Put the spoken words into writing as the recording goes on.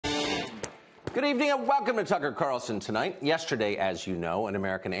Good evening and welcome to Tucker Carlson Tonight. Yesterday, as you know, an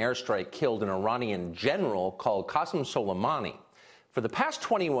American airstrike killed an Iranian general called Qasem Soleimani. For the past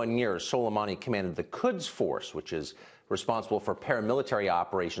 21 years, Soleimani commanded the Quds Force, which is responsible for paramilitary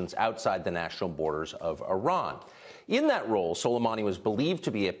operations outside the national borders of Iran. In that role, Soleimani was believed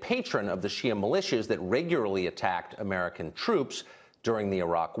to be a patron of the Shia militias that regularly attacked American troops during the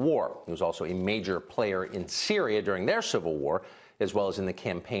Iraq War. He was also a major player in Syria during their civil war, as well as in the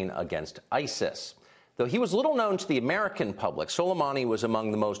campaign against ISIS. Though he was little known to the American public, Soleimani was among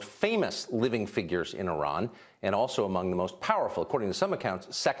the most famous living figures in Iran and also among the most powerful, according to some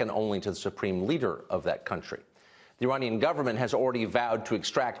accounts, second only to the supreme leader of that country. The Iranian government has already vowed to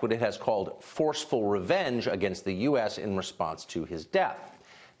extract what it has called forceful revenge against the U.S. in response to his death.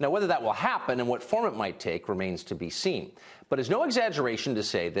 Now, whether that will happen and what form it might take remains to be seen. But it's no exaggeration to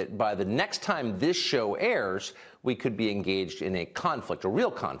say that by the next time this show airs, we could be engaged in a conflict, a real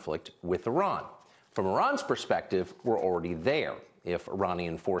conflict, with Iran. From Iran's perspective, we're already there. If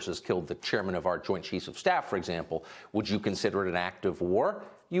Iranian forces killed the chairman of our Joint Chiefs of Staff, for example, would you consider it an act of war?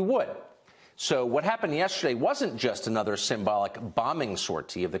 You would. So what happened yesterday wasn't just another symbolic bombing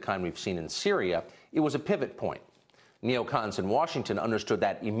sortie of the kind we've seen in Syria. It was a pivot point. Neocons in Washington understood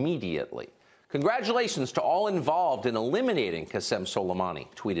that immediately. Congratulations to all involved in eliminating Qasem Soleimani,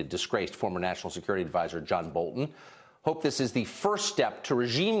 tweeted disgraced former National Security Advisor John Bolton. Hope this is the first step to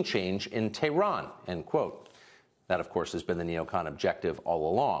regime change in Tehran, end quote. That, of course, has been the neocon objective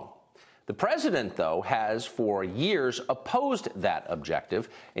all along. The president, though, has for years opposed that objective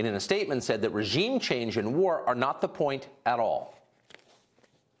and in a statement said that regime change and war are not the point at all.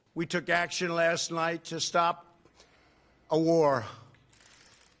 We took action last night to stop a war.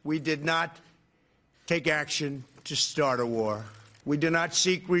 We did not take action to start a war. We do not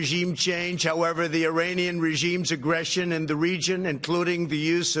seek regime change. However, the Iranian regime's aggression in the region, including the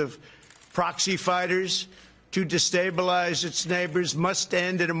use of proxy fighters to destabilize its neighbors, must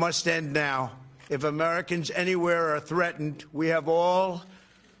end, and it must end now. If Americans anywhere are threatened, we have all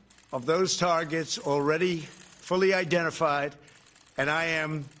of those targets already fully identified, and I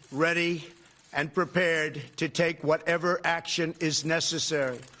am ready and prepared to take whatever action is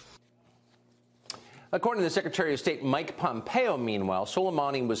necessary. According to the Secretary of State Mike Pompeo, meanwhile,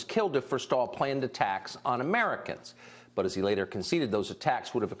 Soleimani was killed to forestall planned attacks on Americans. But as he later conceded, those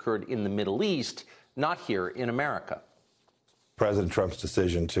attacks would have occurred in the Middle East, not here in America. President Trump's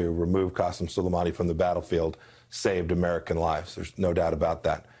decision to remove Qasem Soleimani from the battlefield saved American lives. There's no doubt about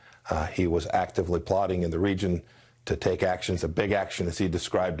that. He was actively plotting in the region to take actions, a big action as he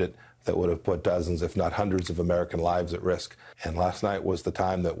described it, that would have put dozens, if not hundreds, of American lives at risk. And last night was the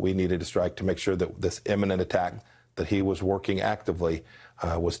time that we needed to strike to make sure that this imminent attack that he was working actively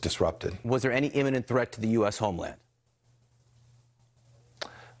was disrupted. Was there any imminent threat to the U.S. homeland?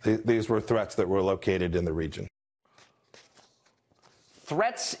 These were threats that were located in the region.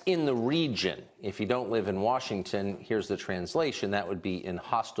 Threats in the region. If you don't live in Washington, here's the translation. That would be in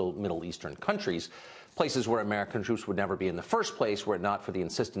hostile Middle Eastern countries. Places where American troops would never be in the first place were it not for the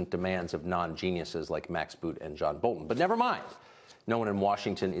insistent demands of non-geniuses like Max Boot and John Bolton. But never mind. No one in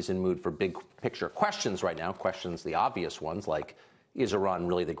Washington is in mood for big picture questions right now, questions the obvious ones like, is Iran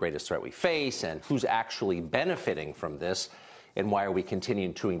really the greatest threat we face, and who's actually benefiting from this, and why are we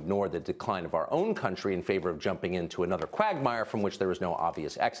continuing to ignore the decline of our own country in favor of jumping into another quagmire from which there is no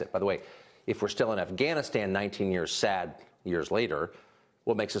obvious exit. By the way, if we're still in Afghanistan 19 years later,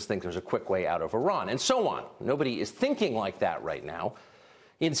 what makes us think there's a quick way out of Iran, and so on. Nobody is thinking like that right now.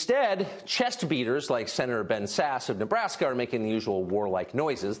 Instead, chest beaters like Senator Ben Sasse of Nebraska are making the usual warlike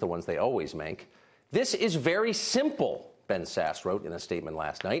noises, the ones they always make. This is very simple, Ben Sasse wrote in a statement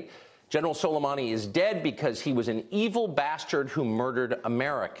last night. General Soleimani is dead because he was an evil bastard who murdered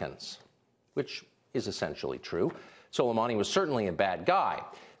Americans, which is essentially true. Soleimani was certainly a bad guy.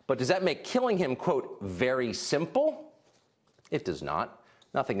 But does that make killing him, quote, very simple? It does not.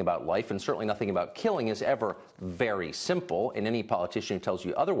 Nothing about life, and certainly nothing about killing, is ever very simple, and any politician who tells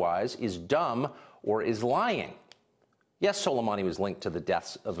you otherwise is dumb or is lying. Yes, Soleimani was linked to the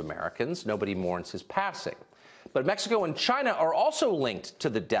deaths of Americans. Nobody mourns his passing. But Mexico and China are also linked to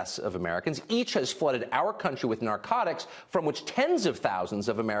the deaths of Americans. Each has flooded our country with narcotics from which tens of thousands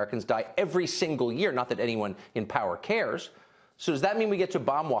of Americans die every single year. Not that anyone in power cares. So does that mean we get to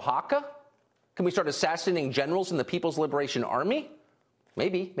bomb Oaxaca? Can we start assassinating generals in the People's Liberation Army?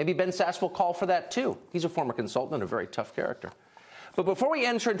 Maybe. Maybe Ben Sasse will call for that, too. He's a former consultant and a very tough character. But before we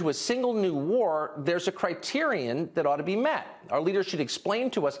enter into a single new war, there's a criterion that ought to be met. Our leaders should explain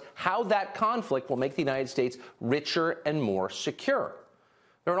to us how that conflict will make the United States richer and more secure.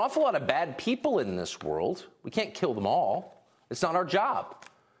 There are an awful lot of bad people in this world. We can't kill them all. It's not our job.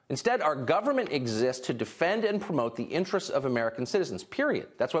 Instead, our government exists to defend and promote the interests of American citizens, period.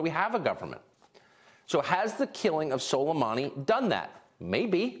 That's why we have a government. So has the killing of Soleimani done that?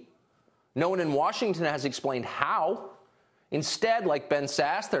 Maybe. No one in Washington has explained how. Instead, like Ben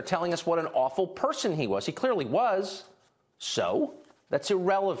Sass, they're telling us what an awful person he was. He clearly was. So that's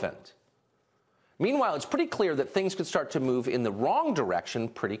irrelevant. Meanwhile, it's pretty clear that things could start to move in the wrong direction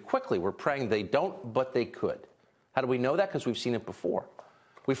pretty quickly. We're praying they don't, but they could. How do we know that? Because we've seen it before.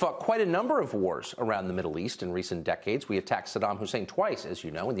 We fought quite a number of wars around the Middle East in recent decades. We attacked Saddam Hussein twice, as you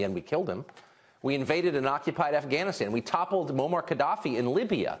know. In the end, we killed him. We invaded and occupied Afghanistan. We toppled Muammar Gaddafi in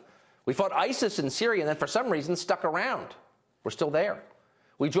Libya. We fought ISIS in Syria and then, for some reason, stuck around. We're still there.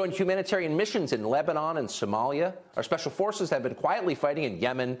 We joined humanitarian missions in Lebanon and Somalia. Our special forces have been quietly fighting in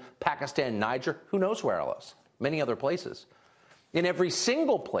Yemen, Pakistan, Niger, who knows where else, many other places. In every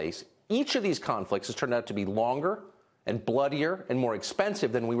single place, each of these conflicts has turned out to be longer and bloodier and more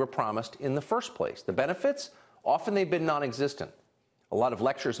expensive than we were promised in the first place. The benefits? Often they've been non-existent. A lot of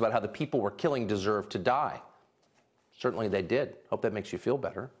lectures about how the people we're killing deserve to die. Certainly they did. Hope that makes you feel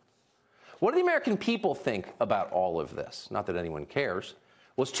better. What do the American people think about all of this? Not that anyone cares.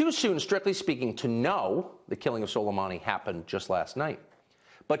 Well, it's too soon, strictly speaking, to know the killing of Soleimani happened just last night.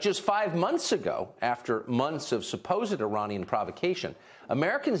 But just 5 months ago, after months of supposed Iranian provocation,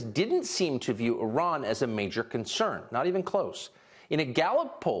 Americans didn't seem to view Iran as a major concern, not even close. In a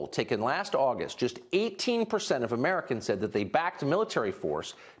Gallup poll taken last August, just 18% of Americans said that they backed military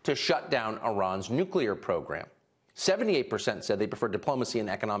force to shut down Iran's nuclear program. 78% said they preferred diplomacy and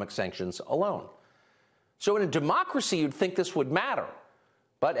economic sanctions alone. So in a democracy, you'd think this would matter.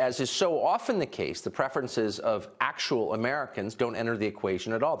 But as is so often the case, the preferences of actual Americans don't enter the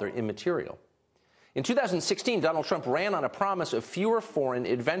equation at all. They're immaterial. In 2016, Donald Trump ran on a promise of fewer foreign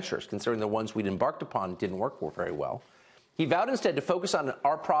adventures, considering the ones we'd embarked upon didn't work very well. He vowed instead to focus on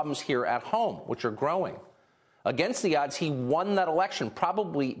our problems here at home, which are growing. Against the odds, he won that election,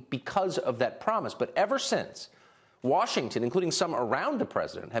 probably because of that promise. But ever since, Washington, including some around the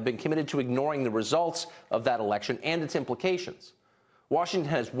president, have been committed to ignoring the results of that election and its implications. Washington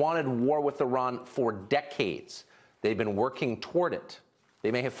has wanted war with Iran for decades. They've been working toward it.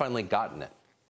 They may have finally gotten it.